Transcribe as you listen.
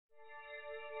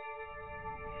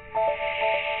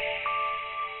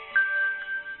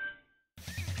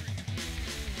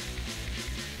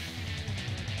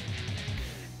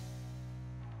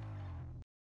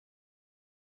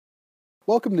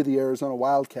Welcome to the Arizona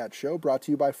Wildcats Show, brought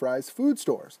to you by Fry's Food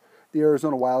Stores. The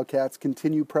Arizona Wildcats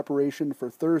continue preparation for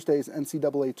Thursday's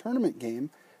NCAA Tournament game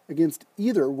against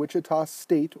either Wichita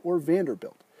State or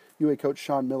Vanderbilt. UA coach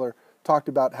Sean Miller talked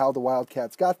about how the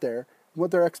Wildcats got there and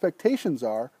what their expectations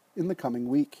are in the coming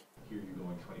week. Here you're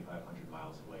going 2,500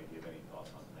 miles away. Do you have any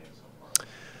thoughts on the plan so far?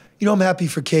 You know, I'm happy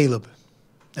for Caleb.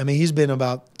 I mean, he's been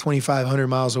about 2,500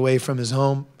 miles away from his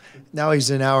home. Now he's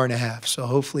an hour and a half, so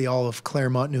hopefully all of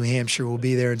Claremont, New Hampshire will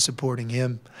be there and supporting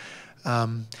him.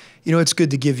 You know, it's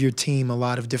good to give your team a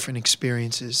lot of different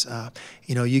experiences.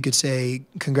 You know, you could say,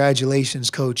 congratulations,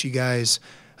 coach, you guys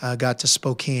got to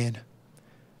Spokane.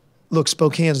 Look,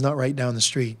 Spokane's not right down the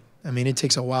street. I mean, it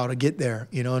takes a while to get there,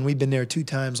 you know, and we've been there 2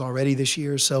 times already this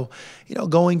year. So, you know,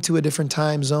 going to a different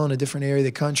time zone, a different area of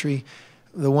the country,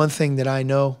 the one thing that I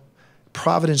know,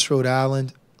 Providence, Rhode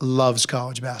Island loves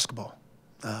college basketball.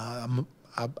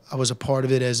 I was a part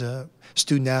of it as a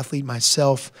student athlete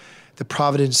myself. The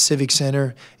Providence Civic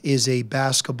Center is a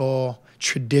basketball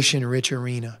tradition-rich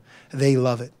arena. They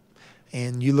love it.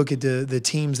 And you look at the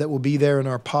teams that will be there in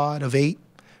our pod of 8,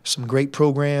 some great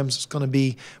programs. It's going to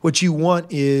be what you want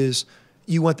is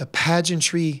you want the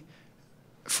pageantry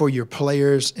for your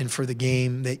players and for the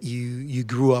game that you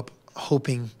grew up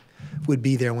hoping would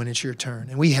be there when it's your turn.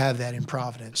 And we have that in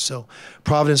Providence. So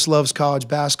Providence loves college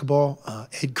basketball.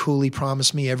 Ed Cooley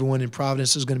promised me everyone in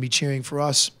Providence is going to be cheering for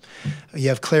us. You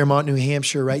have Claremont, New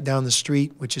Hampshire right down the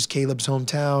street, which is Caleb's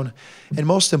hometown. And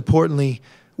most importantly,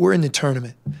 we're in the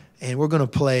tournament. And we're going to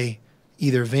play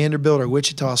either Vanderbilt or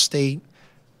Wichita State,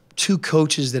 2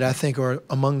 coaches that I think are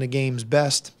among the game's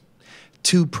best,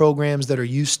 2 programs that are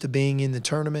used to being in the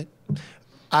tournament.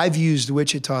 I've used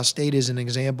Wichita State as an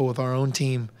example with our own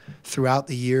team throughout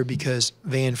the year because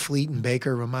Van Fleet and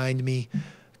Baker remind me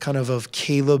kind of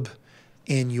Caleb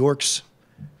and York's.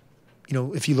 You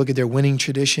know, if you look at their winning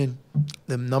tradition,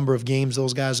 the number of games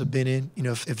those guys have been in, you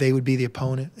know, if they would be the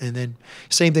opponent. And then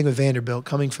same thing with Vanderbilt,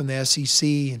 coming from the SEC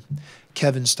and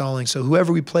Kevin Stalling. So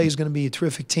whoever we play is going to be a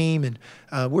terrific team, and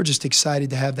we're just excited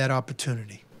to have that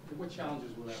opportunity. What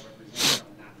challenges will that represent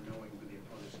on not knowing who the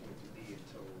opponent's going to be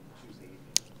until Tuesday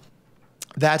evening?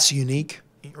 That's unique.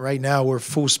 Right now we're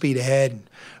full speed ahead and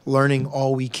learning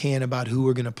all we can about who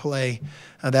we're going to play.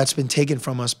 That's been taken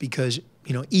from us because,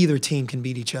 you know, either team can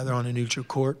beat each other on a neutral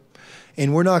court.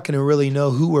 And we're not going to really know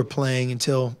who we're playing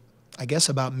until, I guess,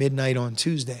 about midnight on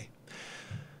Tuesday.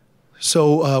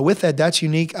 So with that, that's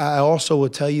unique. I also will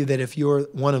tell you that if you're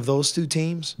one of those 2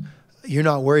 teams, you're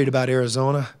not worried about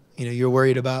Arizona. You know, you're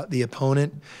worried about the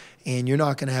opponent. And you're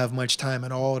not going to have much time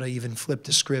at all to even flip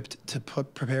the script to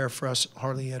prepare for us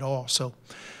hardly at all. So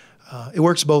it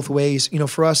works both ways. You know,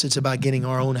 for us, it's about getting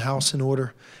our own house in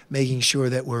order, making sure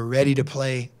that we're ready to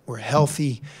play, we're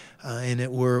healthy, and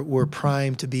that we're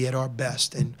primed to be at our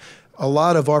best. And a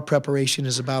lot of our preparation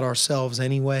is about ourselves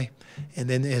anyway. And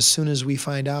then as soon as we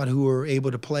find out who we're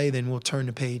able to play, then we'll turn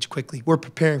the page quickly. We're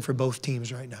preparing for both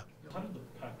teams right now. How did the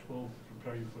Pac-12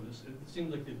 prepare you for this? It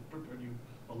seems like they prepared you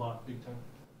a lot, big time.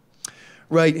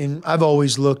 Right, and I've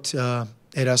always looked at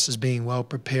us as being well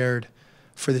prepared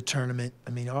for the tournament. I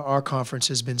mean, our conference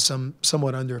has been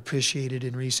somewhat underappreciated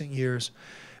in recent years.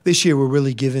 This year, we're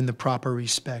really given the proper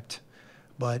respect.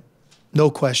 But no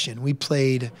question, we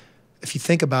played, if you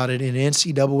think about it, in an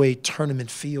NCAA tournament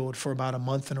field for about a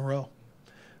month in a row.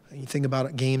 You think about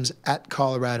it, games at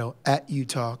Colorado, at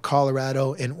Utah,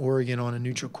 Colorado and Oregon on a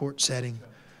neutral court setting.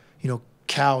 You know,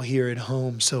 Cal here at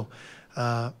home. So,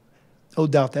 no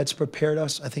doubt that's prepared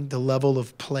us. I think the level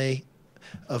of play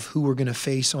of who we're going to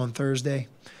face on Thursday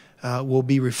will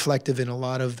be reflective in a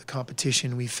lot of the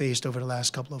competition we faced over the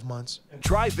last couple of months.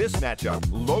 Try this matchup.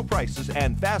 Low prices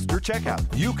and faster checkout.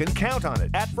 You can count on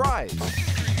it at Fry's.